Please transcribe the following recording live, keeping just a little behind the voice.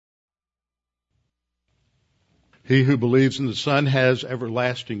He who believes in the Son has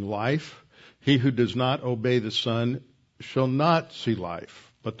everlasting life. He who does not obey the Son shall not see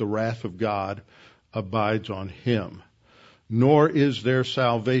life, but the wrath of God abides on him. Nor is there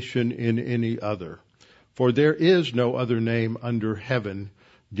salvation in any other. For there is no other name under heaven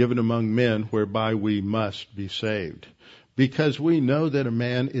given among men whereby we must be saved. Because we know that a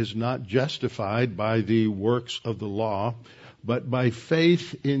man is not justified by the works of the law, but by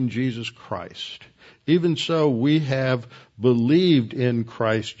faith in Jesus Christ. Even so, we have believed in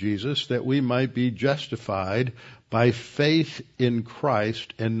Christ Jesus that we might be justified by faith in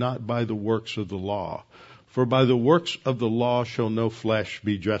Christ and not by the works of the law. For by the works of the law shall no flesh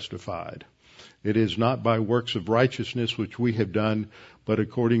be justified. It is not by works of righteousness which we have done, but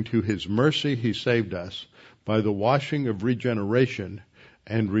according to his mercy he saved us by the washing of regeneration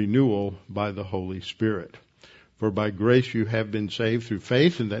and renewal by the Holy Spirit. For by grace you have been saved through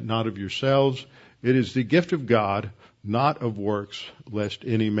faith, and that not of yourselves. It is the gift of God, not of works, lest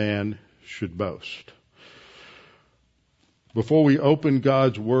any man should boast. Before we open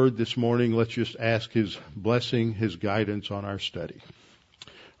God's Word this morning, let's just ask His blessing, His guidance on our study.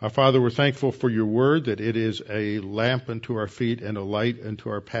 Our Father, we're thankful for your Word, that it is a lamp unto our feet and a light unto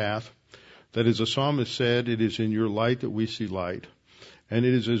our path. That, as the psalmist said, it is in your light that we see light. And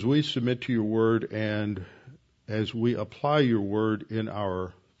it is as we submit to your Word and as we apply your Word in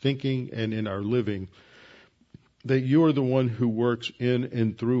our thinking and in our living, that you are the one who works in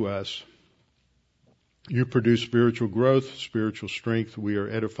and through us. You produce spiritual growth, spiritual strength. We are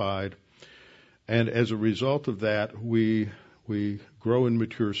edified. And as a result of that, we grow and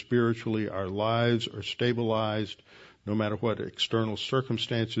mature spiritually. Our lives are stabilized, no matter what external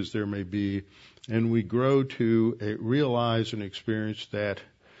circumstances there may be. And we grow to realize and experience that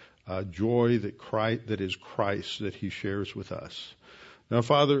joy that is Christ, that he shares with us. Now,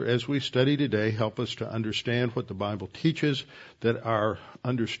 Father, as we study today, help us to understand what the Bible teaches, that our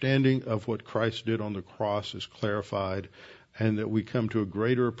understanding of what Christ did on the cross is clarified, and that we come to a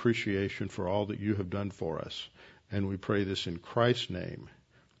greater appreciation for all that you have done for us. And we pray this in Christ's name.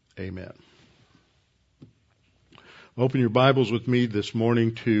 Amen. Open your Bibles with me this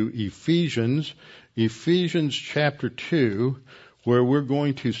morning to Ephesians chapter 2, where we're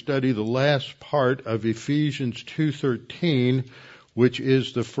going to study the last part of Ephesians 2:13, which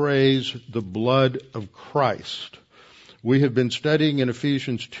is the phrase, the blood of Christ. We have been studying in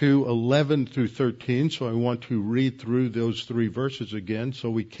Ephesians 2:11 through 13, so I want to read through those three verses again so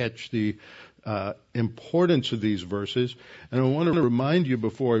we catch the importance of these verses. And I want to remind you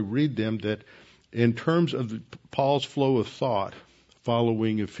before I read them that in terms of Paul's flow of thought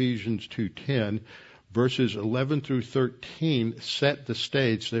following Ephesians 2:10, verses 11 through 13 set the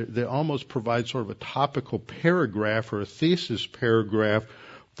stage. They almost provide sort of a topical paragraph or a thesis paragraph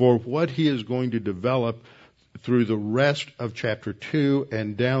for what he is going to develop through the rest of chapter 2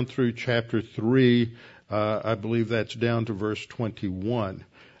 and down through chapter 3. I believe that's down to verse 21.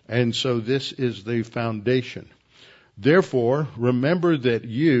 And so this is the foundation. Therefore, remember that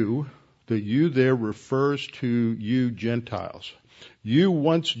you there refers to you Gentiles. You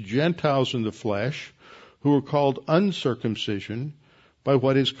once Gentiles in the flesh, who were called uncircumcision by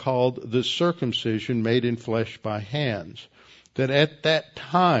what is called the circumcision made in flesh by hands. That at that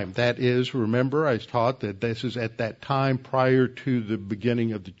time, that is, remember I taught that this is at that time prior to the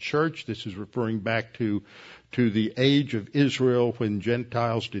beginning of the church. This is referring back to the age of Israel when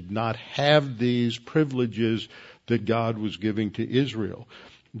Gentiles did not have these privileges that God was giving to Israel.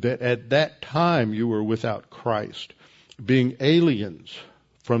 That at that time you were without Christ, being aliens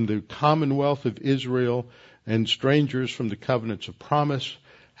from the commonwealth of Israel and strangers from the covenants of promise,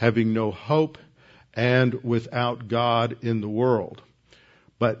 having no hope and without God in the world.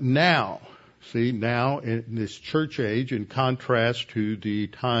 But now in this church age, in contrast to the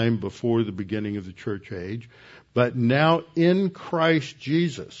time before the beginning of the church age, but now in Christ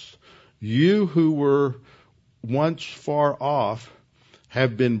Jesus, you who were once far off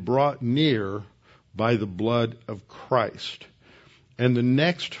have been brought near by the blood of Christ. And the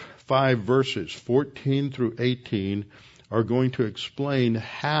next 5 verses, 14 through 18, are going to explain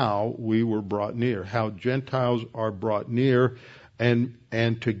how we were brought near, how Gentiles are brought near, and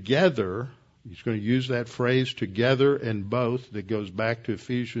together, he's going to use that phrase, together and both, that goes back to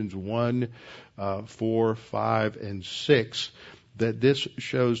Ephesians 1, 4, 5, and 6, that this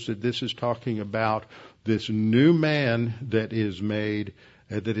shows that this is talking about this new man that is made,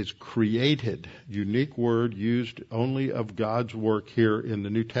 that is created. Unique word used only of God's work here in the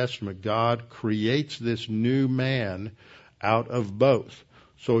New Testament. God creates this new man out of both.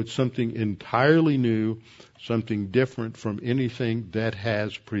 So it's something entirely new, something different from anything that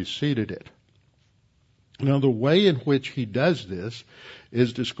has preceded it. Now, the way in which he does this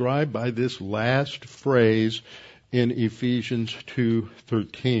is described by this last phrase in Ephesians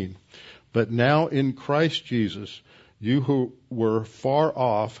 2:13. But now in Christ Jesus, you who were far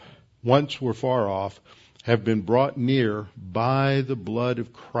off, once were far off, have been brought near by the blood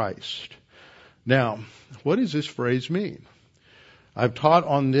of Christ. Now, what does this phrase mean? I've taught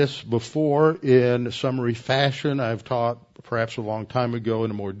on this before in summary fashion. I've taught perhaps a long time ago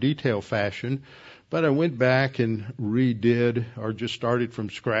in a more detailed fashion. But I went back and redid or just started from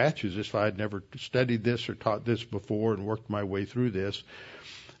scratch as if I had never studied this or taught this before and worked my way through this.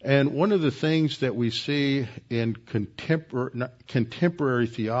 And one of the things that we see in contemporary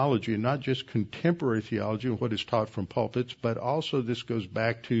theology, and not just contemporary theology and what is taught from pulpits, but also this goes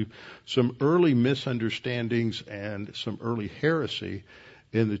back to some early misunderstandings and some early heresy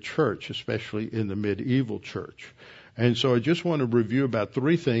in the church, especially in the medieval church. And so I just want to review about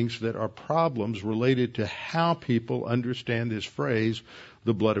three things that are problems related to how people understand this phrase,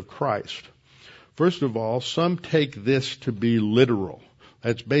 the blood of Christ. First of all, some take this to be literal.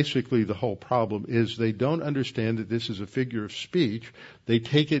 That's basically the whole problem, is they don't understand that this is a figure of speech. They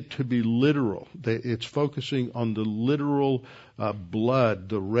take it to be literal. It's focusing on the literal blood,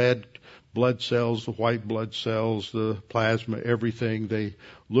 the red blood cells, the white blood cells, the plasma, everything. They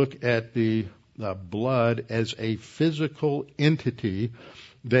look at the blood as a physical entity,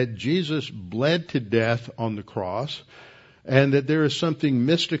 that Jesus bled to death on the cross, and that there is something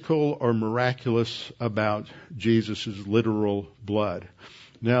mystical or miraculous about Jesus' literal blood.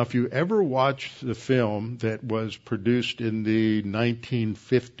 Now, if you ever watched the film that was produced in the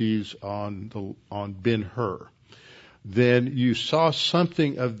 1950s on Ben-Hur, then you saw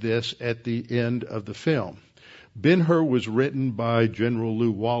something of this at the end of the film. Ben-Hur was written by General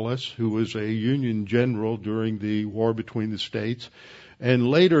Lew Wallace, who was a Union general during the war between the states, and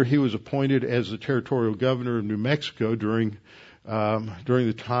later he was appointed as the territorial governor of New Mexico during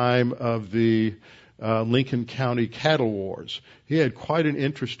the time of the Lincoln County cattle wars. He had quite an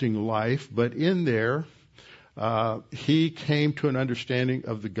interesting life, but in there he came to an understanding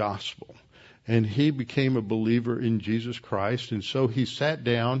of the gospel, and he became a believer in Jesus Christ, and so he sat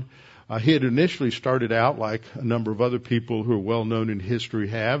down. He had initially started out like a number of other people who are well known in history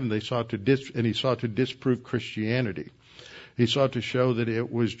have, and he sought to disprove Christianity. He sought to show that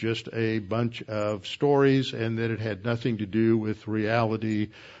it was just a bunch of stories and that it had nothing to do with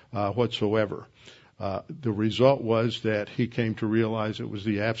reality whatsoever. The result was that he came to realize it was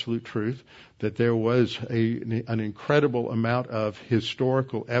the absolute truth, that there was an incredible amount of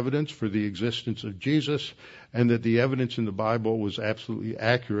historical evidence for the existence of Jesus, and that the evidence in the Bible was absolutely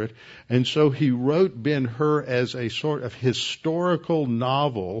accurate. And so he wrote Ben-Hur as a sort of historical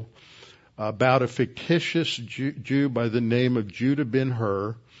novel about a fictitious Jew by the name of Judah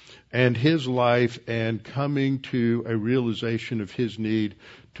Ben-Hur and his life, and coming to a realization of his need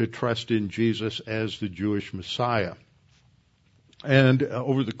to trust in Jesus as the Jewish Messiah. And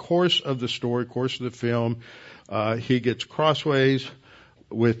over the course of the story, course of the film, he gets crossways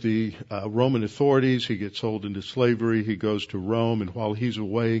with the Roman authorities. He gets sold into slavery. He goes to Rome, and while he's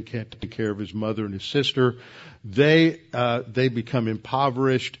away and can't take care of his mother and his sister, they become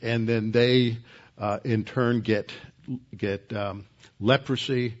impoverished, and then they in turn get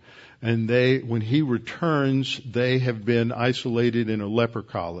leprosy. And when he returns, they have been isolated in a leper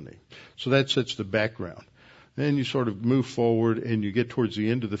colony. So that sets the background. Then you sort of move forward and you get towards the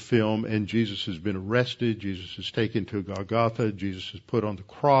end of the film, and Jesus has been arrested. Jesus is taken to Golgotha. Jesus is put on the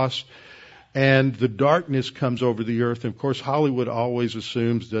cross. And the darkness comes over the earth. And of course, Hollywood always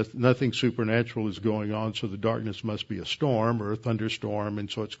assumes that nothing supernatural is going on, so the darkness must be a storm or a thunderstorm,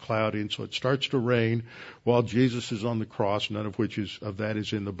 and so it's cloudy, and so it starts to rain while Jesus is on the cross, none of which of that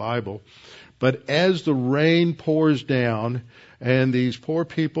is in the Bible. But as the rain pours down, and these poor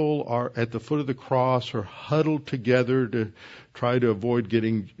people are at the foot of the cross, are huddled together to try to avoid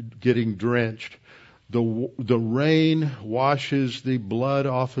getting drenched, the rain washes the blood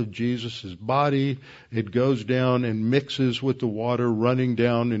off of Jesus' body. It goes down and mixes with the water running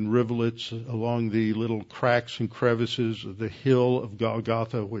down in rivulets along the little cracks and crevices of the hill of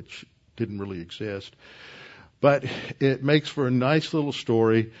Golgotha, which didn't really exist. But it makes for a nice little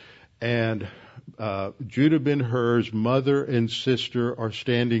story. And Judah Ben-Hur's mother and sister are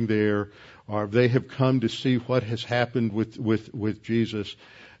standing there, or they have come to see what has happened with Jesus.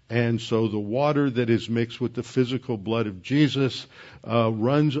 And so the water that is mixed with the physical blood of Jesus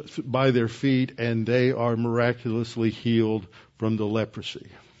runs by their feet, and they are miraculously healed from the leprosy.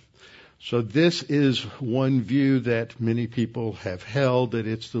 So this is one view that many people have held, that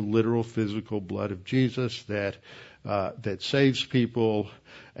it's the literal physical blood of Jesus that that saves people,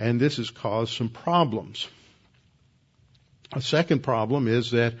 and this has caused some problems. A second problem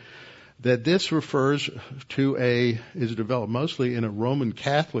is that this refers to is developed mostly in a Roman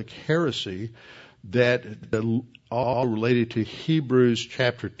Catholic heresy that all related to Hebrews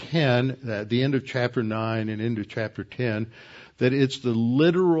chapter 10, at the end of chapter 9 and into chapter 10, that it's the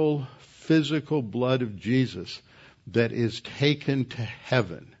literal physical blood of Jesus that is taken to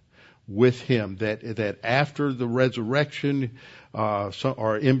heaven with him, that after the resurrection,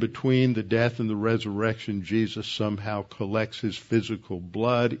 or in between the death and the resurrection, Jesus somehow collects his physical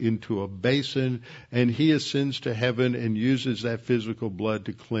blood into a basin, and he ascends to heaven and uses that physical blood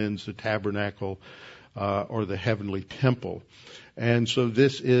to cleanse the tabernacle or the heavenly temple. And so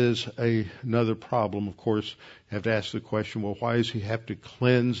this is another problem. Of course, you have to ask the question, well, why does he have to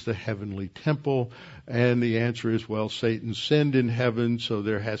cleanse the heavenly temple? And the answer is, well, Satan sinned in heaven, so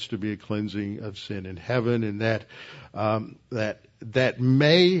there has to be a cleansing of sin in heaven, and that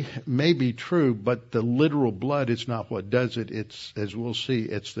may be true, but the literal blood is not what does it. It's, as we'll see,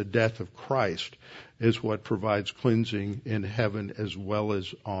 it's the death of Christ is what provides cleansing in heaven as well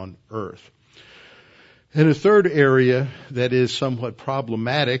as on earth. And a third area that is somewhat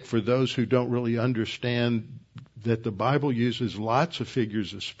problematic for those who don't really understand that the Bible uses lots of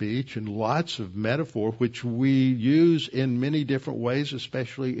figures of speech and lots of metaphor, which we use in many different ways,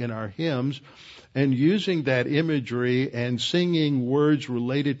 especially in our hymns, and using that imagery and singing words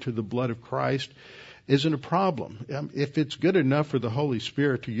related to the blood of Christ isn't a problem. If it's good enough for the Holy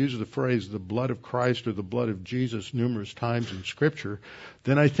Spirit to use the phrase the blood of Christ or the blood of Jesus numerous times in Scripture,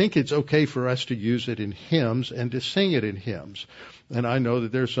 then I think it's okay for us to use it in hymns and to sing it in hymns. And I know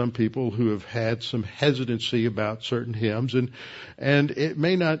that there are some people who have had some hesitancy about certain hymns, and it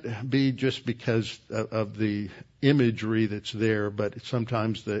may not be just because of the imagery that's there, but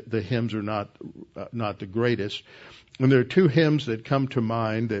sometimes the hymns are not the greatest. And there are two hymns that come to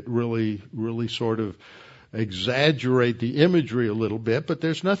mind that really sort of exaggerate the imagery a little bit, but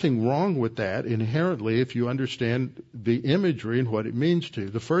there's nothing wrong with that inherently if you understand the imagery and what it means to.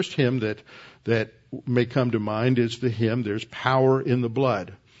 The first hymn that may come to mind is the hymn, There's Power in the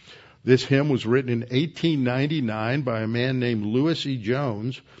Blood. This hymn was written in 1899 by a man named Louis E.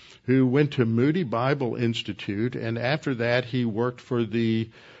 Jones, who went to Moody Bible Institute, and after that he worked for the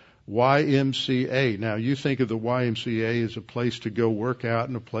YMCA. Now, you think of the YMCA as a place to go work out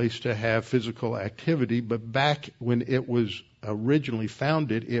and a place to have physical activity, but back when it was originally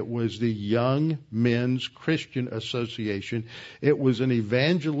founded, it was the Young Men's Christian Association. It was an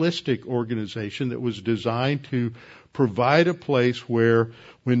evangelistic organization that was designed to provide a place where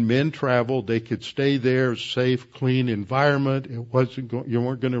when men traveled, they could stay there, safe, clean environment. You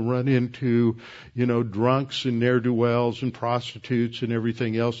weren't going to run into, drunks and ne'er-do-wells and prostitutes and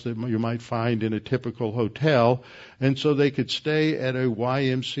everything else that you might find in a typical hotel. And so they could stay at a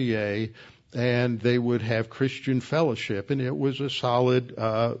YMCA and they would have Christian fellowship, and it was a solid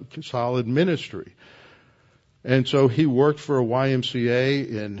ministry. And so he worked for a YMCA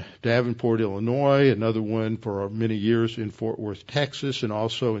in Davenport, Illinois, another one for many years in Fort Worth, Texas, and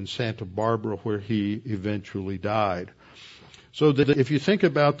also in Santa Barbara, where he eventually died. So that if you think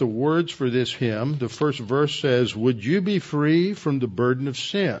about the words for this hymn, the first verse says, "Would you be free from the burden of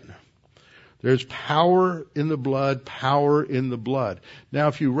sin?" There's power in the blood, power in the blood. Now,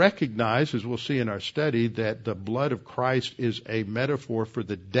 if you recognize, as we'll see in our study, that the blood of Christ is a metaphor for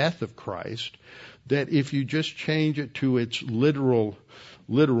the death of Christ, that if you just change it to its literal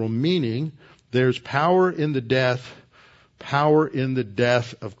meaning, there's power in the death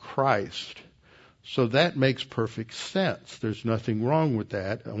of Christ. So that makes perfect sense. There's nothing wrong with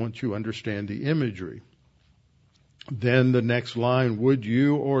that once you understand the imagery. Then the next line, would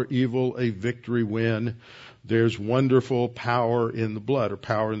you or evil a victory win? There's wonderful power in the blood, or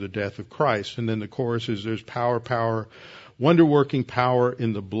power in the death of Christ. And then the chorus is, there's power, wonder-working power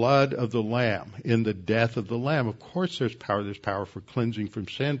in the blood of the Lamb, in the death of the Lamb. Of course there's power. There's power for cleansing from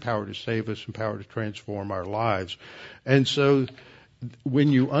sin, power to save us, and power to transform our lives. And so when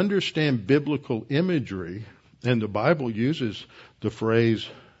you understand biblical imagery, and the Bible uses the phrase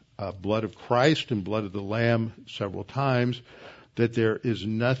blood of Christ and blood of the Lamb several times, that there is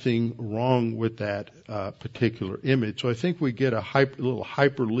nothing wrong with that particular image. So I think we get a little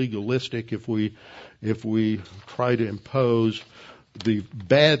hyper-legalistic if we try to impose the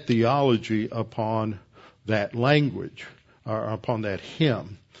bad theology upon that language, or upon that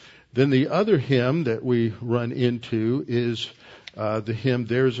hymn. Then the other hymn that we run into is the hymn,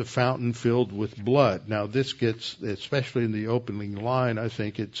 There's a Fountain Filled with Blood. Now this gets, especially in the opening line, I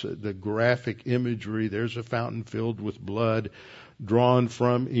think it's the graphic imagery, there's a fountain filled with blood drawn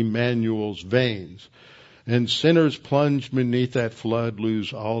from Emmanuel's veins. and sinners plunged beneath that flood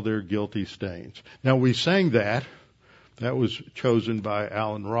lose all their guilty stains. Now we sang that. That was chosen by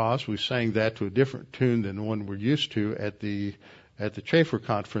Alan Ross. We sang that to a different tune than the one we're used to at the Chafer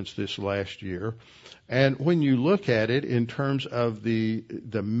Conference this last year. And when you look at it in terms of the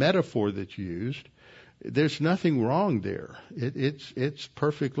metaphor that's used, there's nothing wrong there. It's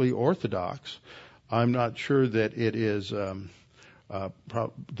perfectly orthodox. I'm not sure that it is the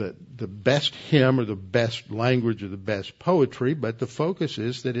best hymn or the best language or the best poetry, but the focus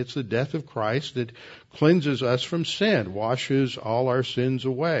is that it's the death of Christ that cleanses us from sin, washes all our sins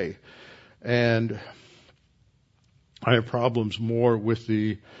away. And I have problems more with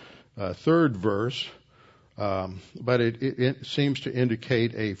the third verse, but it seems to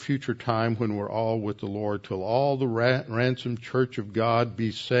indicate a future time when we're all with the Lord till all the ransomed church of God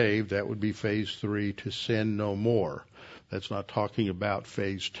be saved. That would be phase 3, to sin no more. That's not talking about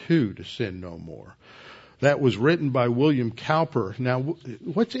phase 2, to sin no more. That was written by William Cowper. Now,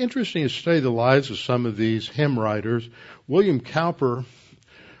 what's interesting is to study the lives of some of these hymn writers. William Cowper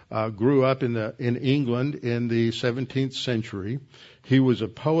grew up in England in the 17th century. He was a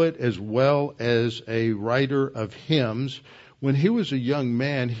poet as well as a writer of hymns. When he was a young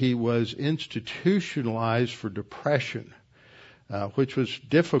man, he was institutionalized for depression, which was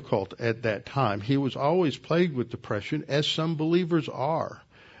difficult at that time. He was always plagued with depression, as some believers are.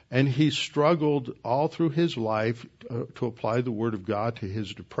 And he struggled all through his life to apply the Word of God to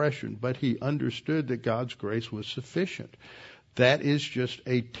his depression, but he understood that God's grace was sufficient. That is just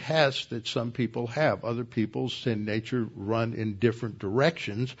a test that some people have. Other people's sin nature run in different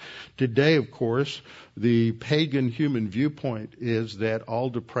directions. Today, of course, the pagan human viewpoint is that all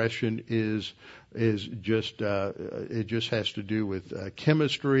depression is just it just has to do with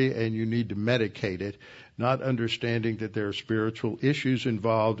chemistry, and you need to medicate it, not understanding that there are spiritual issues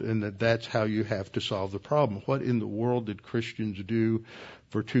involved and that that's how you have to solve the problem. What in the world did Christians do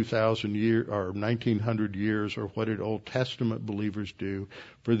for 2,000 years or 1,900 years, or what did Old Testament believers do?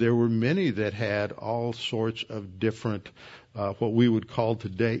 For there were many that had all sorts of different, what we would call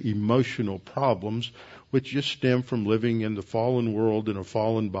today emotional problems, which just stem from living in the fallen world in a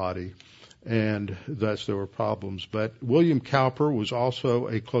fallen body, and thus there were problems. But William Cowper was also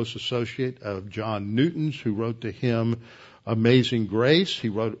a close associate of John Newton's, who wrote the hymn Amazing Grace.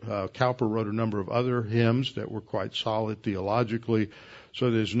 Cowper wrote a number of other hymns that were quite solid theologically. So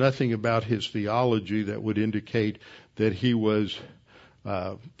there's nothing about his theology that would indicate that he was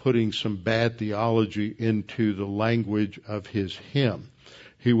putting some bad theology into the language of his hymn.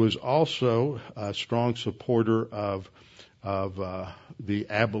 He was also a strong supporter of the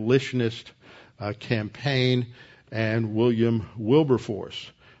abolitionist campaign and William Wilberforce.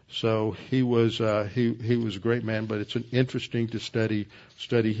 So he was a great man, but it's interesting to study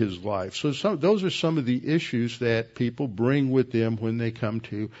his life. So those are some of the issues that people bring with them when they come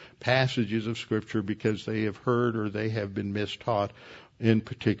to passages of Scripture, because they have heard or they have been mistaught in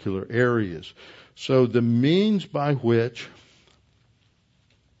particular areas. So the means by which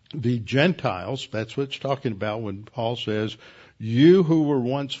the Gentiles, that's what it's talking about when Paul says, you who were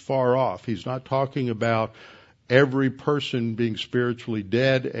once far off. He's not talking about every person being spiritually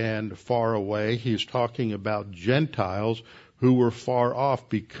dead and far away. He's talking about Gentiles who were far off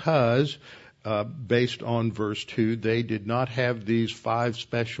because, based on verse 2, they did not have these 5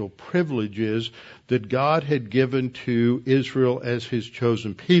 special privileges that God had given to Israel as his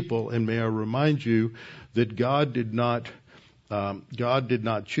chosen people. And may I remind you that God did not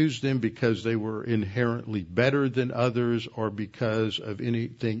choose them because they were inherently better than others or because of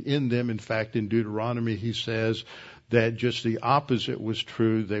anything in them. In fact, in Deuteronomy, he says that just the opposite was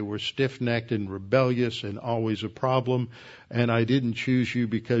true. They were stiff-necked and rebellious and always a problem. And I didn't choose you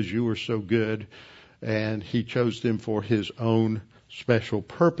because you were so good. And he chose them for his own special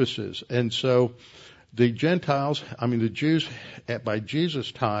purposes. And so the Jews, by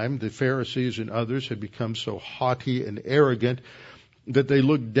Jesus' time, the Pharisees and others had become so haughty and arrogant that they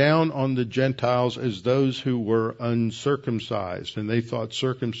looked down on the Gentiles as those who were uncircumcised, and they thought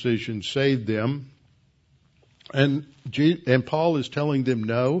circumcision saved them. And Paul is telling them,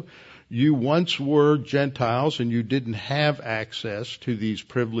 no, you once were Gentiles and you didn't have access to these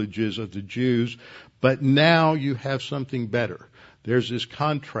privileges of the Jews, but now you have something better. There's this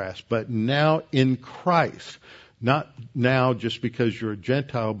contrast, but now in Christ, not now just because you're a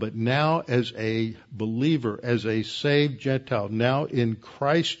Gentile, but now as a believer, as a saved Gentile, now in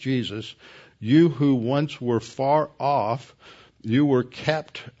Christ Jesus, you who once were far off, you were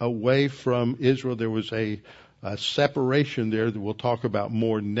kept away from Israel. There was a separation there that we'll talk about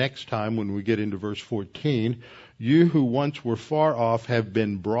more next time when we get into verse 14. You who once were far off have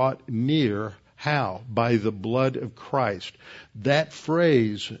been brought near. How? By the blood of Christ. That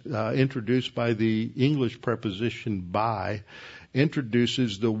phrase, introduced by the English preposition by,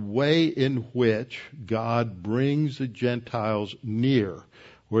 introduces the way in which God brings the Gentiles near,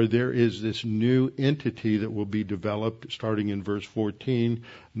 where there is this new entity that will be developed starting in verse 14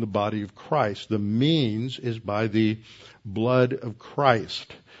 in the body of Christ. The means is by the blood of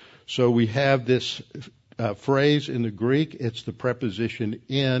Christ. So we have this phrase in the Greek. It's the preposition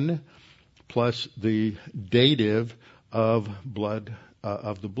in plus the dative of blood,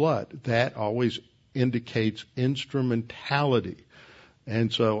 of the blood. That always indicates instrumentality.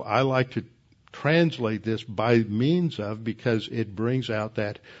 And so I like to translate this by means of, because it brings out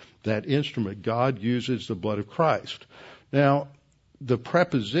that instrument. God uses the blood of Christ. Now, the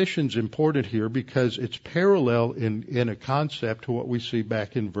preposition's important here because it's parallel in a concept to what we see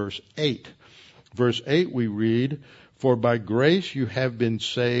back in verse 8. Verse 8 we read, "For by grace you have been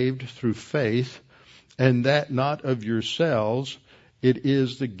saved through faith, and that not of yourselves, it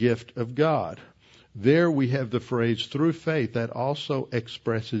is the gift of God." There we have the phrase through faith that also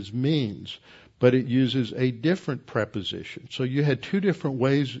expresses means, but it uses a different preposition. So you had two different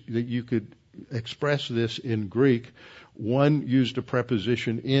ways that you could express this in Greek. One used a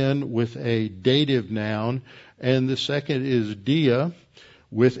preposition in with a dative noun, and the second is dia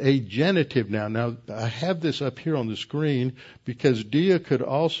with a genitive noun. Now, I have this up here on the screen because dia could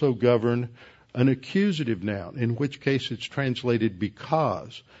also govern an accusative noun, in which case it's translated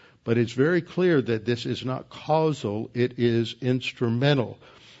because. But it's very clear that this is not causal, it is instrumental.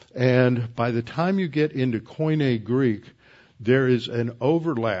 And by the time you get into Koine Greek, there is an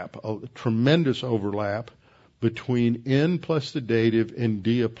overlap, a tremendous overlap, between in plus the dative and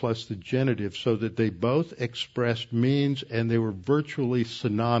dia plus the genitive, so that they both expressed means and they were virtually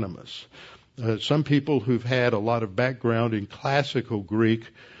synonymous. Some people who've had a lot of background in classical Greek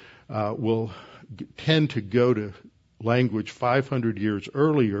will tend to go to language 500 years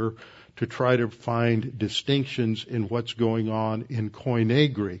earlier to try to find distinctions in what's going on in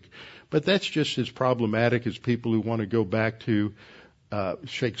Koine Greek. But that's just as problematic as people who want to go back to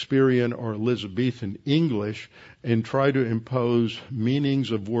Shakespearean or Elizabethan English and try to impose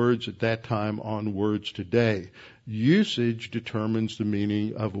meanings of words at that time on words today. Usage determines the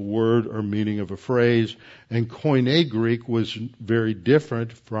meaning of a word or meaning of a phrase, and Koine Greek was very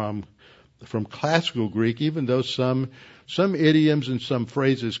different from classical Greek, even though some idioms and some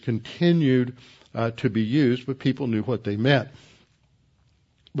phrases continued to be used, but people knew what they meant.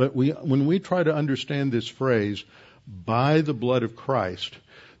 But when we try to understand this phrase, by the blood of Christ,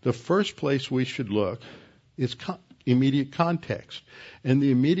 the first place we should look is immediate context. And the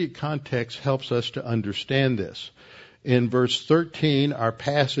immediate context helps us to understand this. In verse 13, our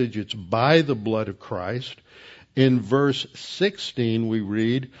passage, it's by the blood of Christ. In verse 16, we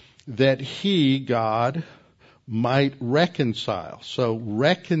read that He, God, might reconcile. So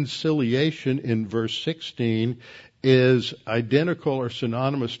reconciliation in verse 16 is identical or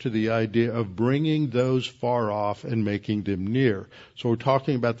synonymous to the idea of bringing those far off and making them near. So we're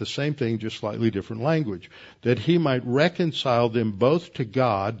talking about the same thing, just slightly different language. That He might reconcile them both to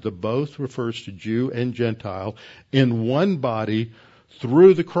God, the both refers to Jew and Gentile, in one body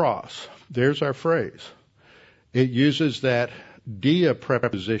through the cross. There's our phrase. It uses that dia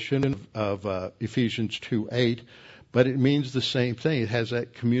preposition of Ephesians 2:8, but it means the same thing. It has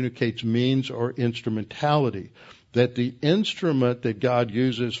that communicates means or instrumentality. That the instrument that God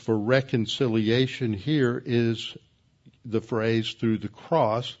uses for reconciliation here is the phrase through the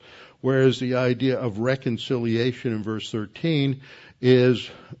cross, whereas the idea of reconciliation in verse 13 is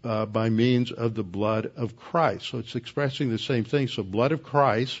by means of the blood of Christ. So it's expressing the same thing. So blood of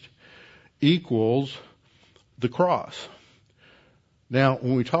Christ equals the cross. Now,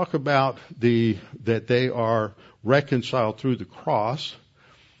 when we talk about that they are reconciled through the cross,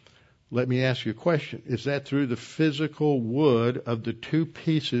 let me ask you a question. Is that through the physical wood of the two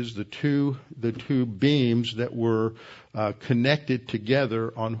pieces, the two beams that were connected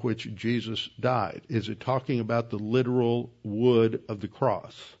together on which Jesus died? Is it talking about the literal wood of the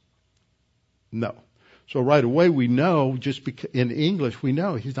cross? No. So right away we know, just in English, we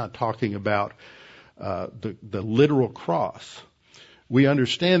know he's not talking about the literal cross. We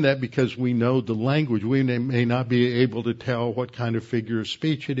understand that because we know the language. We may not be able to tell what kind of figure of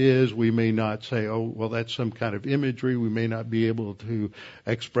speech it is. We may not say, oh, well, that's some kind of imagery. We may not be able to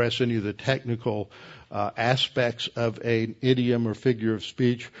express any of the technical aspects of an idiom or figure of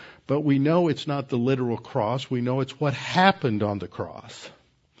speech. But we know it's not the literal cross. We know it's what happened on the cross.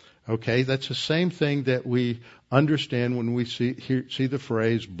 Okay, that's the same thing that we understand when we see the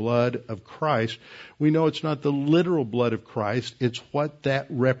phrase blood of Christ. We know it's not the literal blood of Christ, it's what that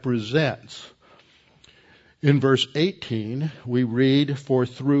represents. In verse 18, we read, for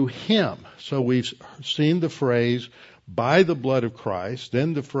through him. So we've seen the phrase, by the blood of Christ,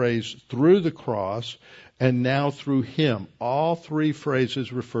 then the phrase, through the cross, and now through him. All three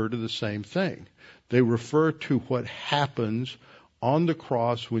phrases refer to the same thing. They refer to what happens on the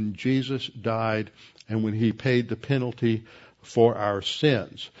cross when Jesus died and when he paid the penalty for our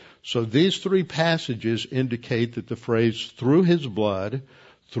sins. So these three passages indicate that the phrase through his blood,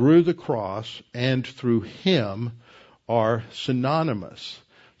 through the cross, and through him are synonymous.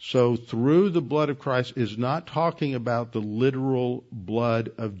 So through the blood of Christ is not talking about the literal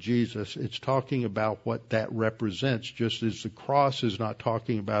blood of Jesus. It's talking about what that represents, just as the cross is not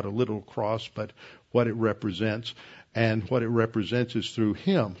talking about a literal cross, but what it represents. And what it represents is through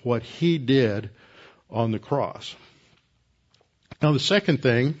him, what he did on the cross. Now the second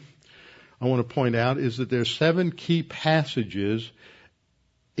thing I want to point out is that there's 7 key passages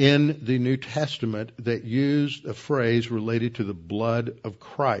in the New Testament that use a phrase related to the blood of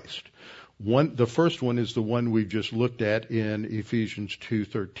Christ. The first one is the one we've just looked at in Ephesians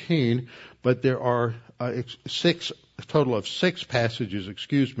 2:13, but there are a total of 6 passages,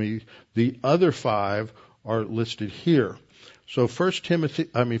 The other 5 are listed here. So 1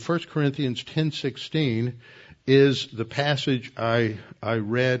 Corinthians 10:16 is the passage I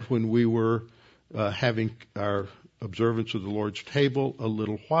read when we were having our observance of the Lord's table a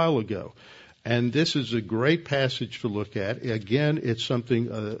little while ago. And this is a great passage to look at. Again, it's something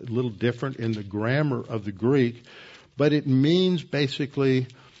a little different in the grammar of the Greek, but it means basically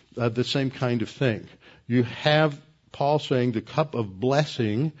the same kind of thing. You have Paul saying the cup of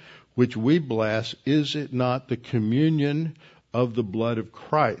blessing which we bless, is it not the communion of the blood of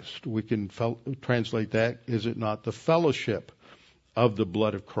Christ? We can translate that, is it not the fellowship of the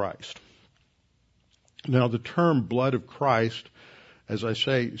blood of Christ? Now, the term blood of Christ, as I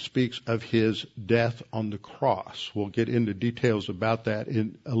say, speaks of his death on the cross. We'll get into details about that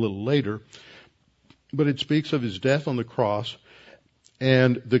in a little later. But it speaks of his death on the cross,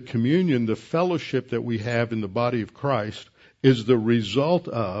 and the communion, the fellowship that we have in the body of Christ, is the result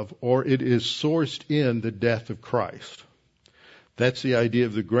of, or it is sourced in, the death of Christ. That's the idea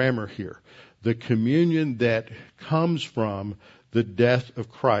of the grammar here. The communion that comes from the death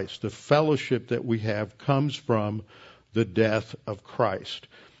of Christ, the fellowship that we have comes from the death of Christ.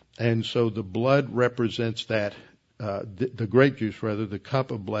 And so the blood represents that, the grape juice rather, the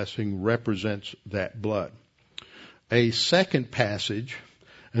cup of blessing represents that blood. A second passage,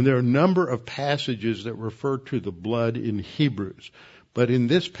 and there are a number of passages that refer to the blood in Hebrews, but in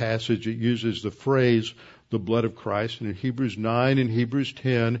this passage it uses the phrase, the blood of Christ. And in Hebrews 9 and Hebrews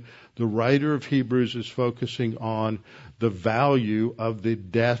 10, the writer of Hebrews is focusing on the value of the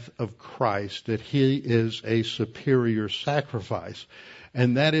death of Christ, that he is a superior sacrifice.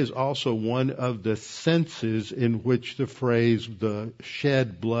 And that is also one of the senses in which the phrase, the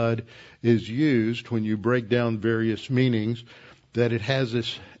shed blood, is used when you break down various meanings, that it has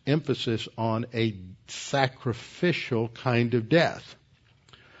this emphasis on a sacrificial kind of death.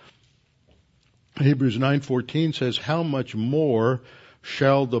 Hebrews 9:14 says, how much more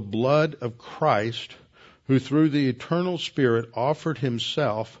shall the blood of Christ, who through the eternal Spirit offered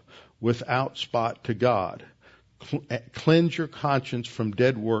himself without spot to God, cleanse your conscience from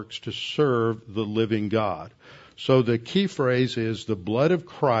dead works to serve the living God. So the key phrase is the blood of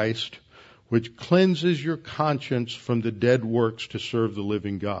Christ, which cleanses your conscience from the dead works to serve the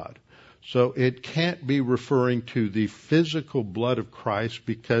living God. So it can't be referring to the physical blood of Christ,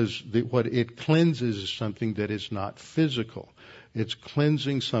 because what it cleanses is something that is not physical. It's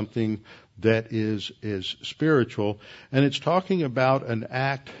cleansing something that is spiritual. And it's talking about an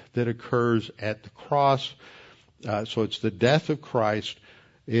act that occurs at the cross. So it's the death of Christ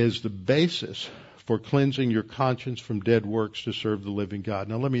is the basis for cleansing your conscience from dead works to serve the living God.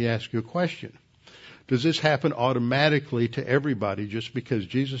 Now let me ask you a question. Does this happen automatically to everybody just because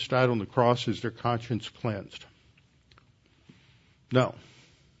Jesus died on the cross? Is their conscience cleansed? No.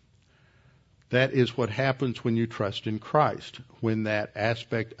 That is what happens when you trust in Christ, when that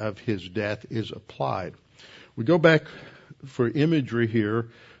aspect of his death is applied. We go back for imagery here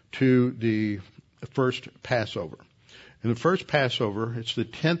to the first Passover. In the first Passover, it's the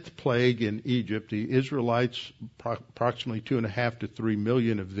 10th plague in Egypt. The Israelites, approximately 2.5 to 3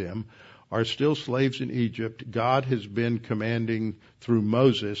 million of them, are still slaves in Egypt. God has been commanding through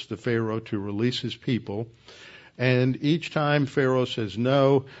Moses, the Pharaoh, to release his people. And each time Pharaoh says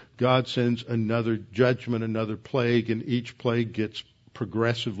no, God sends another judgment, another plague, and each plague gets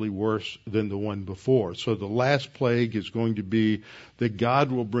progressively worse than the one before. So the last plague is going to be that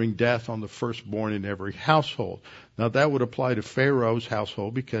God will bring death on the firstborn in every household. Now that would apply to Pharaoh's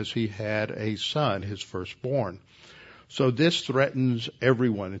household because he had a son, his firstborn. So this threatens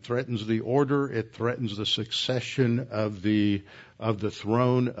everyone. It threatens the order. It threatens the succession of the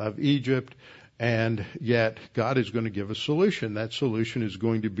throne of Egypt. And yet God is going to give a solution. That solution is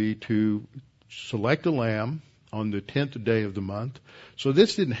going to be to select a lamb on the 10th day of the month. So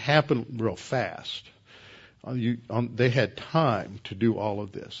this didn't happen real fast. They had time to do all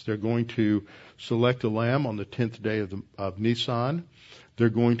of this. They're going to select a lamb on the 10th day of Nisan. They're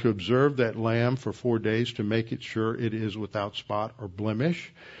going to observe that lamb for 4 days to make it sure it is without spot or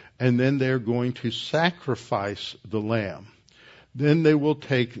blemish. And then they're going to sacrifice the lamb. Then they will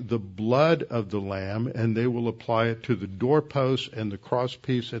take the blood of the lamb and they will apply it to the doorpost and the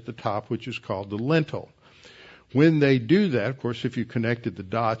crosspiece at the top, which is called the lintel. When they do that, of course, if you connected the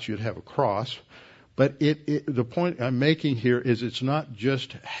dots, you'd have a cross. But the point I'm making here is it's not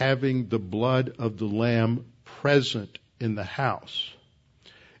just having the blood of the lamb present in the house.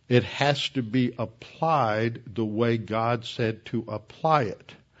 It has to be applied the way God said to apply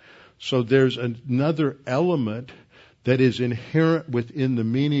it. So there's another element that is inherent within the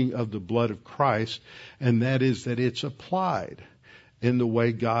meaning of the blood of Christ, and that is that it's applied in the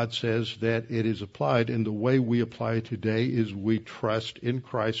way God says that it is applied. And the way we apply it today is we trust in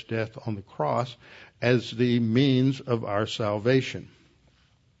Christ's death on the cross as the means of our salvation.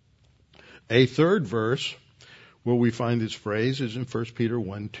 A third verse where we find this phrase is in 1 Peter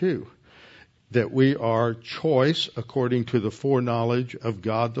 1:2, that we are choice according to the foreknowledge of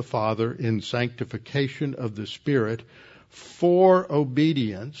God the Father in sanctification of the Spirit for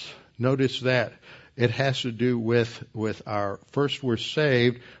obedience. Notice that. It has to do with our, first we're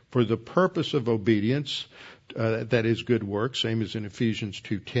saved for the purpose of obedience, that is good work, same as in Ephesians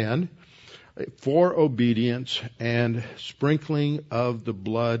 2:10, for obedience and sprinkling of the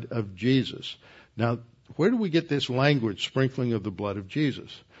blood of Jesus. Now, where do we get this language, sprinkling of the blood of Jesus?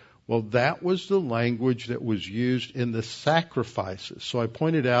 Well, that was the language that was used in the sacrifices. So I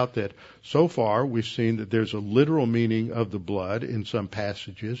pointed out that so far we've seen that there's a literal meaning of the blood in some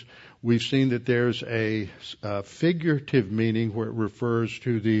passages. We've seen that there's a figurative meaning where it refers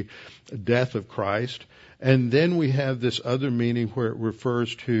to the death of Christ. And then we have this other meaning where it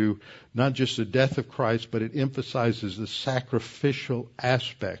refers to not just the death of Christ, but it emphasizes the sacrificial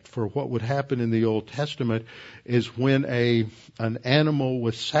aspect. For what would happen in the Old Testament is when an animal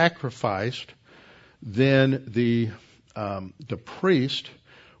was sacrificed, then the priest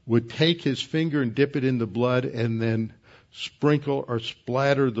would take his finger and dip it in the blood and then sprinkle or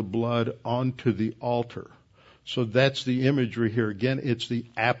splatter the blood onto the altar. So that's the imagery here. Again, it's the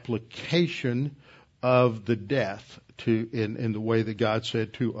application of the death in the way that God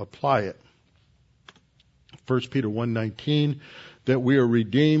said to apply it. 1 Peter 1:19, that we are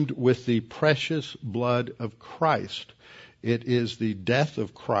redeemed with the precious blood of Christ. It is the death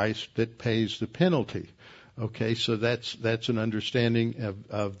of Christ that pays the penalty. Okay, so that's an understanding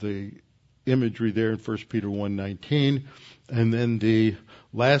of the imagery there in 1 Peter 1:19. And then the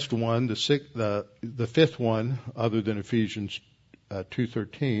last one, the fifth one, other than Ephesians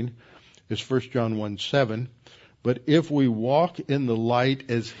 2:13, is 1 John 1:7. But if we walk in the light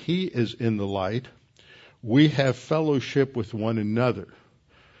as he is in the light, we have fellowship with one another.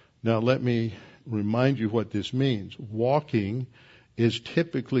 Now let me remind you what this means. Walking is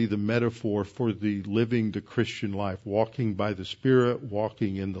typically the metaphor for living the Christian life, walking by the Spirit,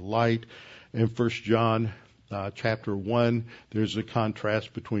 walking in the light. In 1 John chapter 1, there's a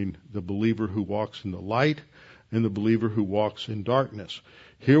contrast between the believer who walks in the light and the believer who walks in darkness.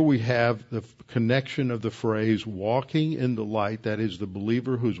 Here we have the connection of the phrase walking in the light, that is the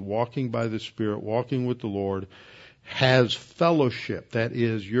believer who's walking by the Spirit, walking with the Lord, has fellowship. That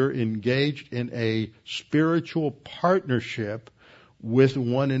is, you're engaged in a spiritual partnership with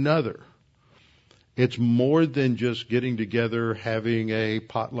one another. It's more than just getting together, having a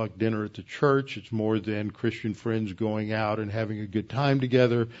potluck dinner at the church. It's more than Christian friends going out and having a good time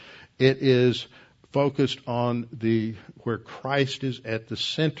together. It is focused on where Christ is at the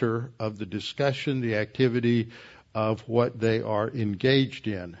center of the discussion, the activity of what they are engaged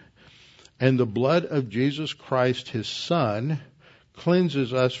in. And the blood of Jesus Christ, his Son,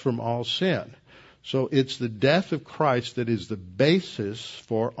 cleanses us from all sin. So it's the death of Christ that is the basis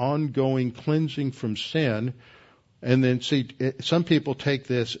for ongoing cleansing from sin. And then some people take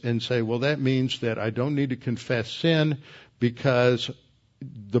this and say, well, that means that I don't need to confess sin because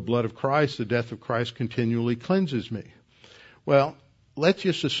the blood of Christ, the death of Christ, continually cleanses me. Well, let's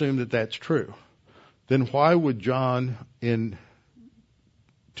just assume that that's true. Then why would John in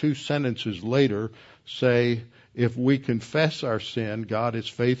two sentences later say, if we confess our sin, God is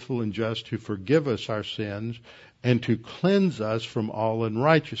faithful and just to forgive us our sins and to cleanse us from all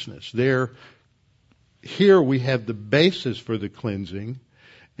unrighteousness. Here we have the basis for the cleansing.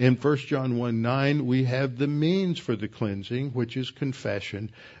 In 1 John 1:9, we have the means for the cleansing, which is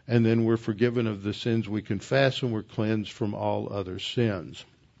confession, and then we're forgiven of the sins we confess and we're cleansed from all other sins.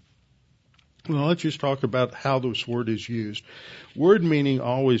 Now let's just talk about how this word is used. Word meaning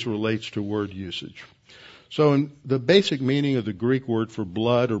always relates to word usage. So in the basic meaning of the Greek word for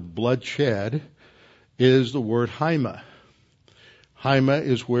blood or bloodshed is the word haima. Haima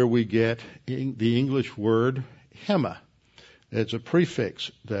is where we get the English word hema. It's a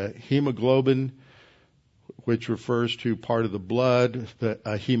prefix. The hemoglobin, which refers to part of the blood,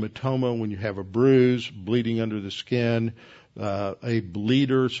 a hematoma when you have a bruise, bleeding under the skin, a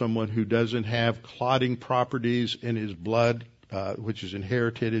bleeder, someone who doesn't have clotting properties in his blood, which is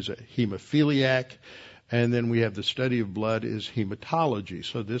inherited, is a hemophiliac. And then we have the study of blood is hematology.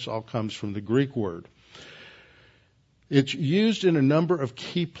 So this all comes from the Greek word. It's used in a number of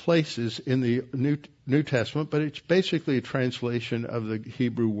key places in the New Testament, but it's basically a translation of the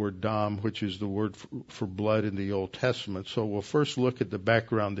Hebrew word dam, which is the word for blood in the Old Testament. So we'll first look at the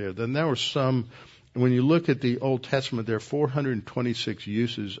background there. Then there were when you look at the Old Testament, there are 426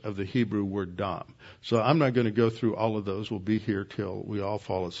 uses of the Hebrew word dam. So I'm not going to go through all of those. We'll be here till we all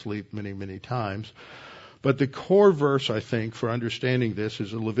fall asleep many, many times. But the core verse, I think, for understanding this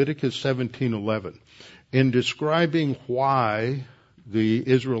is Leviticus 17:11. In describing why the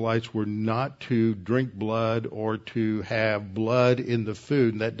Israelites were not to drink blood or to have blood in the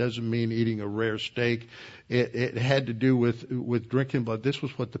food, and that doesn't mean eating a rare steak. It had to do with drinking blood. This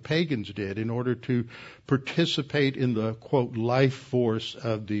was what the pagans did in order to participate in the, quote, life force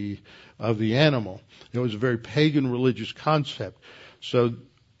of the animal. It was a very pagan religious concept. So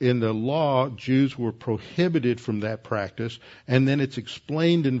in the law, Jews were prohibited from that practice, and then it's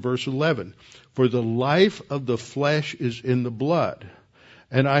explained in verse 11. For the life of the flesh is in the blood,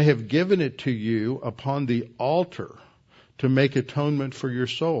 and I have given it to you upon the altar to make atonement for your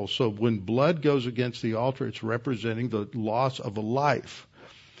soul. So when blood goes against the altar, it's representing the loss of a life.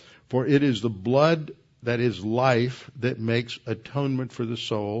 For it is the blood that is life that makes atonement for the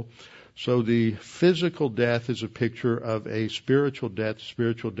soul. So the physical death is a picture of a spiritual death.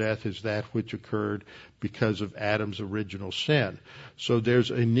 Spiritual death is that which occurred because of Adam's original sin. So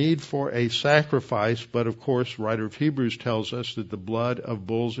there's a need for a sacrifice, but of course, writer of Hebrews tells us that the blood of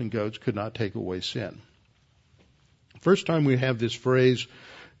bulls and goats could not take away sin. First time we have this phrase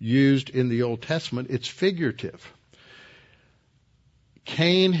used in the Old Testament, it's figurative.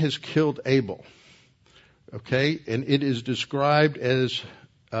 Cain has killed Abel. Okay? And it is described as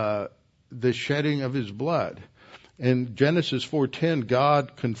the shedding of his blood. In Genesis 4:10,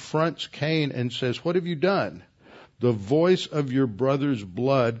 God confronts Cain and says, "What have you done? The voice of your brother's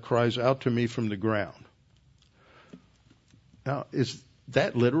blood cries out to me from the ground." Now, is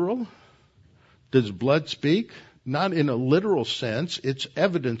that literal? Does blood speak? Not in a literal sense. It's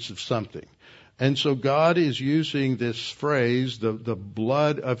evidence of something. And so God is using this phrase, the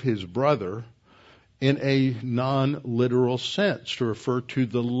blood of his brother, in a non-literal sense to refer to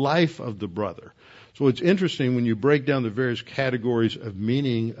the life of the brother. So it's interesting when you break down the various categories of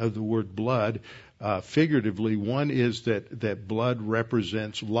meaning of the word blood, figuratively, one is that blood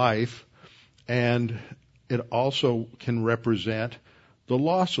represents life, and it also can represent the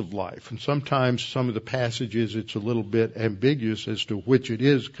loss of life. And sometimes some of the passages, it's a little bit ambiguous as to which it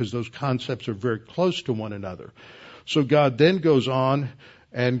is because those concepts are very close to one another. So God then goes on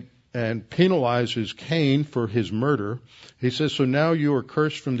and penalizes Cain for his murder. He says, "So now you are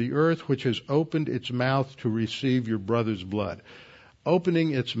cursed from the earth, which has opened its mouth to receive your brother's blood."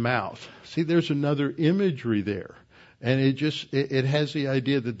 Opening its mouth. See, there's another imagery there. And it has the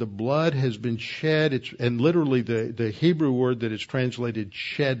idea that the blood has been shed. And literally the Hebrew word that is translated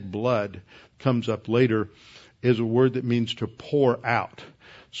shed blood comes up later is a word that means to pour out.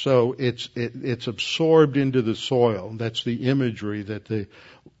 So it's absorbed into the soil. That's the imagery that the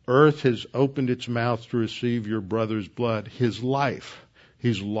earth has opened its mouth to receive your brother's blood, his life.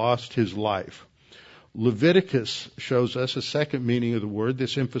 He's lost his life. Leviticus shows us a second meaning of the word.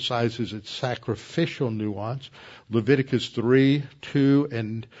 This emphasizes its sacrificial nuance. Leviticus 3:2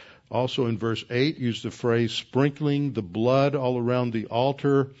 and also in verse 8 use the phrase sprinkling the blood all around the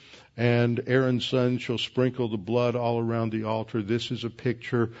altar, and Aaron's son shall sprinkle the blood all around the altar. This is a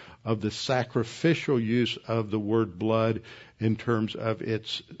picture of the sacrificial use of the word blood in terms of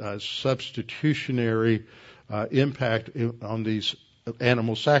its substitutionary impact on these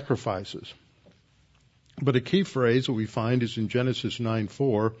animal sacrifices. But a key phrase that we find is in Genesis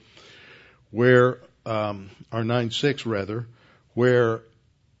 9:4, where, or 9:6 rather, where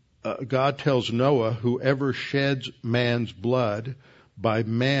God tells Noah, whoever sheds man's blood, by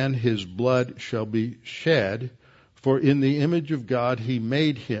man his blood shall be shed, for in the image of God he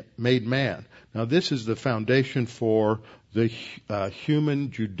made man. Now this is the foundation for the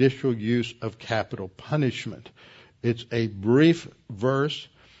human judicial use of capital punishment. It's a brief verse,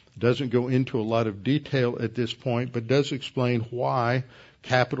 doesn't go into a lot of detail at this point, but does explain why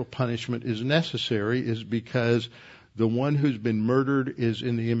capital punishment is necessary, is because the one who's been murdered is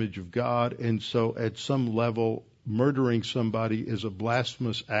in the image of God, and so at some level, murdering somebody is a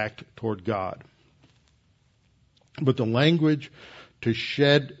blasphemous act toward God. But the language to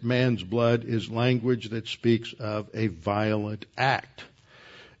shed man's blood is language that speaks of a violent act.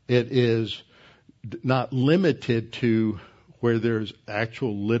 It is not limited to where there's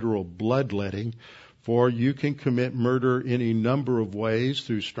actual literal bloodletting, for you can commit murder in a number of ways,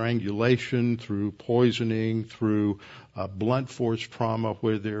 through strangulation, through poisoning, through blunt force trauma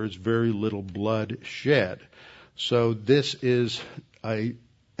where there is very little blood shed. So this is a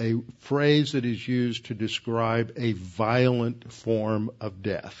phrase that is used to describe a violent form of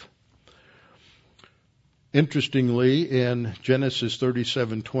death. Interestingly, in Genesis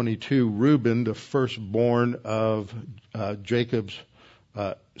 37:22, Reuben, the firstborn of Jacob's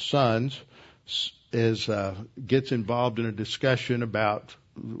sons, gets involved in a discussion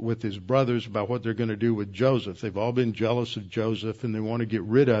with his brothers about what they're going to do with Joseph. They've all been jealous of Joseph and they want to get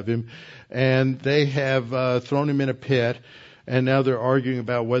rid of him, and they have thrown him in a pit, and now they're arguing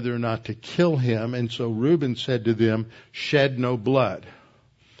about whether or not to kill him. And so Reuben said to them, "Shed no blood.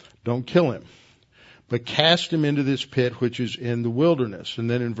 Don't kill him, but cast him into this pit which is in the wilderness." And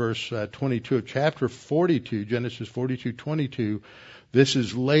then in verse 22 of chapter 42, Genesis 42:22, this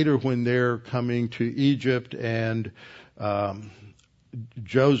is later when they're coming to Egypt, and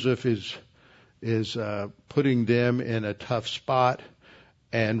Joseph is putting them in a tough spot,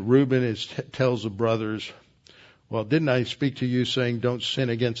 and Reuben tells the brothers, "Well, didn't I speak to you saying don't sin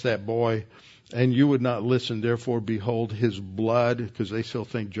against that boy? And you would not listen. Therefore, behold, his blood," because they still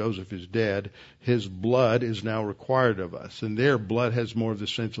think Joseph is dead, "his blood is now required of us." And their blood has more of the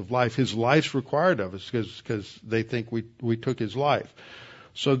sense of life. His life's required of us because they think we took his life.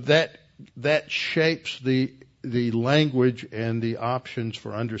 So that shapes the language and the options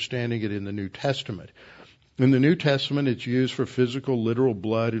for understanding it in the New Testament. In the New Testament, it's used for physical, literal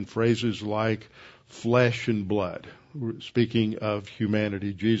blood in phrases like flesh and blood. Speaking of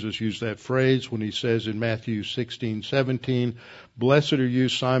humanity, Jesus used that phrase when he says in Matthew 16:17, "Blessed are you,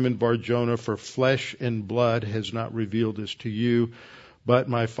 Simon Bar-Jonah, for flesh and blood has not revealed this to you, but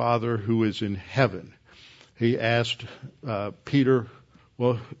my Father who is in heaven." He asked Peter,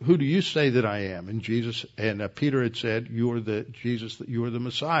 "Well, who do you say that I am?" And Peter had said, "You are the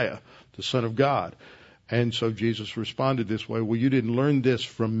Messiah, the Son of God." And so Jesus responded this way, "Well, you didn't learn this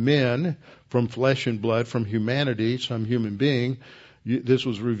from men, from flesh and blood, from humanity, some human being. This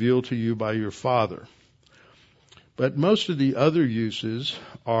was revealed to you by your Father." But most of the other uses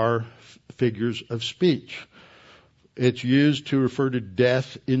are figures of speech. It's used to refer to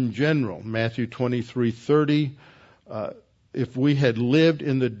death in general. Matthew 23:30, "If we had lived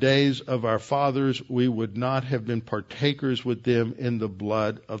in the days of our fathers, we would not have been partakers with them in the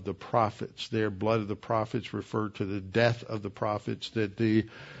blood of the prophets." Their blood of the prophets referred to the death of the prophets, that the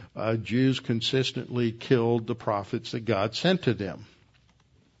Jews consistently killed the prophets that God sent to them.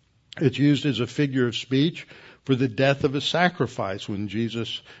 It's used as a figure of speech for the death of a sacrifice when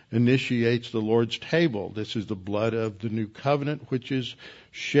Jesus initiates the Lord's table. This is the blood of the new covenant, which is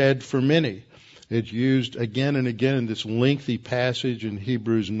shed for many. It's used again and again in this lengthy passage in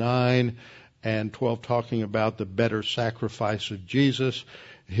Hebrews 9 and 12, talking about the better sacrifice of Jesus.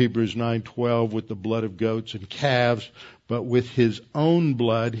 Hebrews 9:12, with the blood of goats and calves, but with his own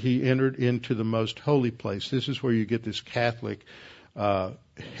blood he entered into the most holy place. This is where you get this Catholic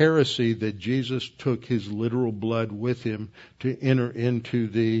heresy that Jesus took his literal blood with him to enter into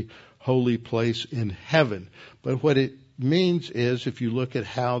the holy place in heaven. But what it means is, if you look at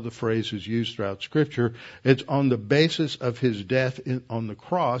how the phrase is used throughout Scripture, it's on the basis of his death on the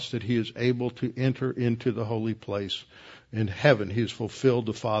cross that he is able to enter into the holy place in heaven. He has fulfilled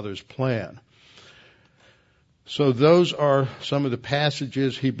the Father's plan. So those are some of the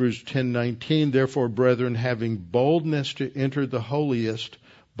passages. Hebrews 10:19, "Therefore, brethren, having boldness to enter the holiest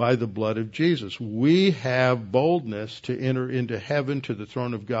by the blood of Jesus." We have boldness to enter into heaven, to the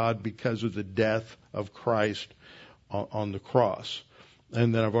throne of God, because of the death of Christ on the cross.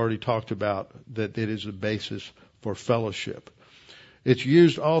 And then I've already talked about that it is a basis for fellowship. It's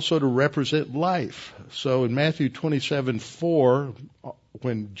used also to represent life. So in Matthew 27:4,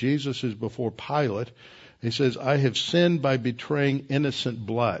 when Jesus is before Pilate, he says, I have sinned by betraying innocent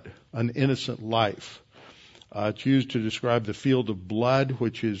blood, an innocent life. It's used to describe the field of blood,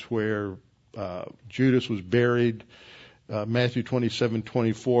 which is where Judas was buried. Matthew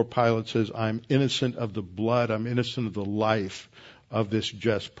 27:24, Pilate says, I'm innocent of the blood, I'm innocent of the life of this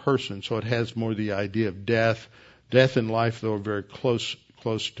just person. So it has more the idea of death. Death and life, though, are very close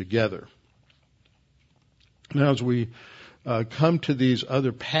together. Now, as we come to these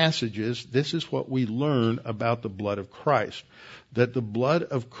other passages, this is what we learn about the blood of Christ. That the blood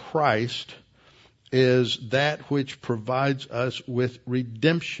of Christ is that which provides us with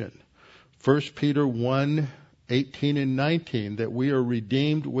redemption. 1 Peter 1:18 and 19, that we are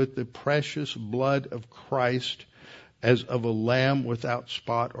redeemed with the precious blood of Christ as of a lamb without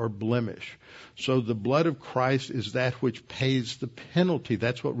spot or blemish. So the blood of Christ is that which pays the penalty.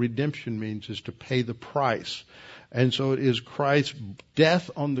 That's what redemption means, is to pay the price. And so it is Christ's death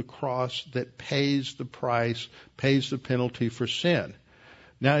on the cross that pays the price, pays the penalty for sin.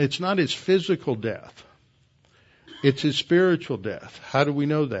 Now, it's not his physical death. It's his spiritual death. How do we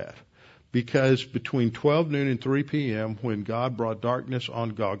know that? Because between 12 noon and 3 p.m., when God brought darkness on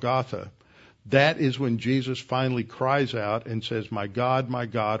Golgotha, that is when Jesus finally cries out and says, my God,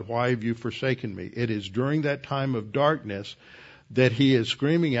 why have you forsaken me? It is during that time of darkness that he is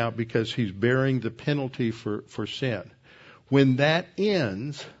screaming out because he's bearing the penalty for sin. When that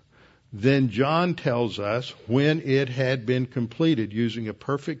ends, then John tells us when it had been completed, using a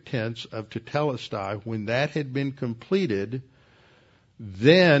perfect tense of tetelestai, when that had been completed,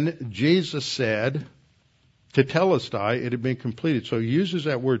 then Jesus said, tetelestai, it had been completed. So he uses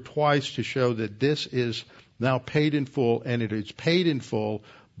that word twice to show that this is now paid in full, and it is paid in full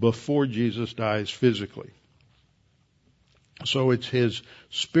before Jesus dies physically. So it's his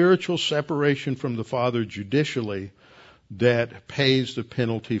spiritual separation from the Father judicially that pays the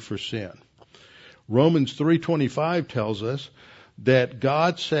penalty for sin. Romans 3:25 tells us that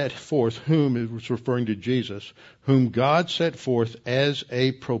God set forth, whom, it was referring to Jesus, whom God set forth as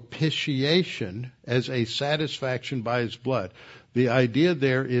a propitiation, as a satisfaction by his blood. The idea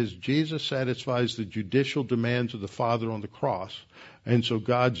there is Jesus satisfies the judicial demands of the Father on the cross. And so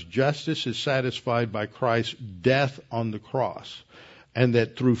God's justice is satisfied by Christ's death on the cross. And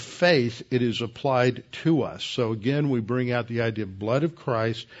that through faith it is applied to us. So again, we bring out the idea of blood of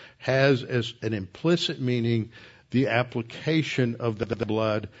Christ has as an implicit meaning the application of the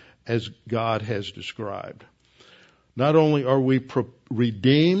blood as God has described. Not only are we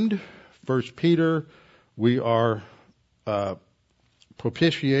redeemed, 1 Peter, we are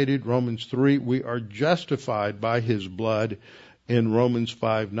propitiated, Romans 3, we are justified by his blood in Romans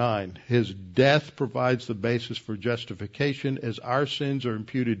 5:9. His death provides the basis for justification, as our sins are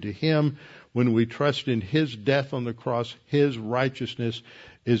imputed to him. When we trust in his death on the cross, his righteousness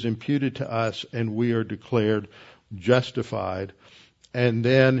is imputed to us, and we are declared justified. And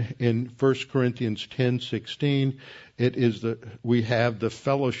then in 1 Corinthians 10:16, we have the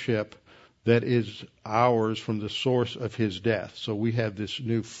fellowship that is ours from the source of his death. So we have this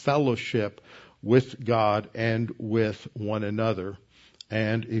new fellowship with God and with one another.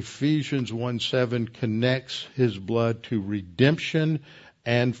 And Ephesians 1:7 connects his blood to redemption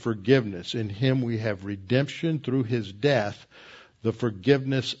and forgiveness. In him we have redemption through his death, the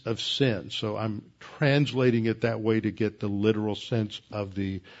forgiveness of sins. So I'm translating it that way to get the literal sense of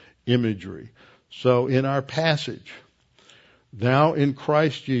the imagery. So in our passage, now in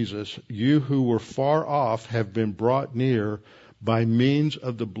Christ Jesus, you who were far off have been brought near by means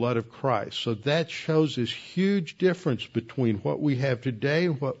of the blood of Christ. So that shows this huge difference between what we have today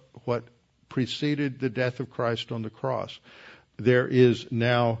and what preceded the death of Christ on the cross. There is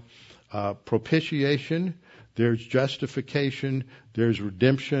now propitiation, there's justification, there's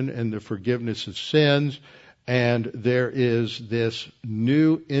redemption and the forgiveness of sins, and there is this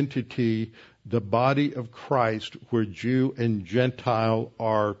new entity, the body of Christ, where Jew and Gentile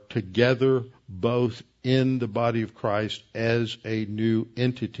are together, both in the body of Christ as a new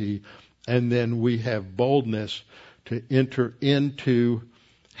entity. And then we have boldness to enter into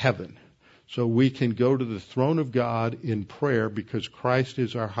heaven. So we can go to the throne of God in prayer because Christ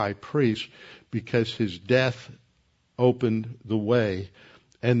is our high priest, because his death opened the way.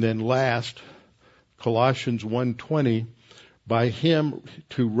 And then last, Colossians 1:20, by him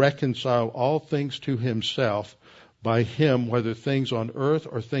to reconcile all things to himself, by him, whether things on earth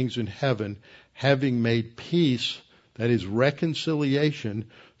or things in heaven, having made peace, that is reconciliation,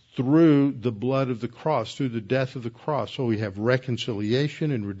 through the blood of the cross, through the death of the cross. So we have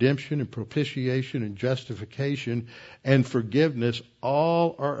reconciliation and redemption and propitiation and justification and forgiveness.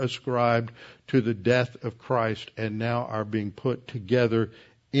 All are ascribed to the death of Christ and now are being put together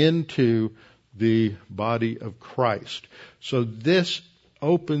into the body of Christ. So this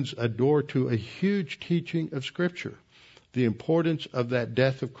opens a door to a huge teaching of Scripture. The importance of that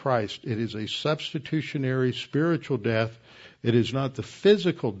death of Christ. It is a substitutionary spiritual death. It is not the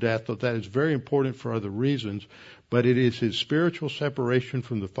physical death, though that is very important for other reasons, but it is his spiritual separation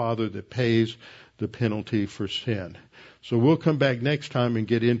from the Father that pays the penalty for sin. So we'll come back next time and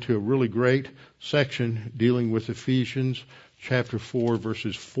get into a really great section dealing with Ephesians chapter 4,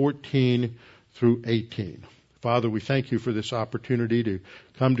 verses 14 through 18. Father, we thank you for this opportunity to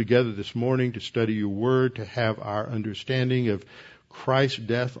come together this morning to study your word, to have our understanding of Christ's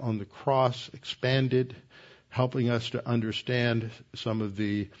death on the cross expanded, helping us to understand some of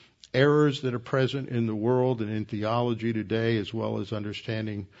the errors that are present in the world and in theology today, as well as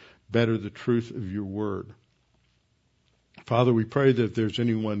understanding better the truth of your word. Father, we pray that if there's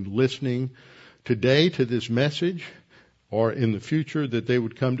anyone listening today to this message or in the future, that they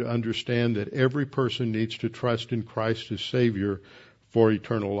would come to understand that every person needs to trust in Christ as Savior for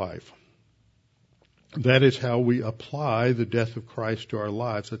eternal life. That is how we apply the death of Christ to our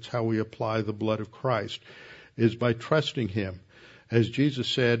lives. That's how we apply the blood of Christ, is by trusting him. As Jesus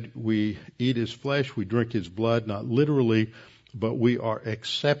said, we eat his flesh, we drink his blood, not literally, but we are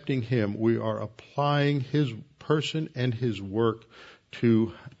accepting him. We are applying his person and his work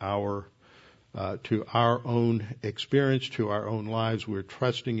to our own experience, to our own lives. We're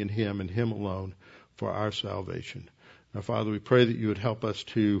trusting in him and him alone for our salvation. Now, Father, we pray that you would help us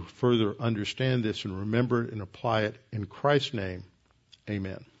to further understand this and remember it and apply it in Christ's name.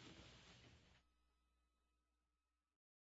 Amen.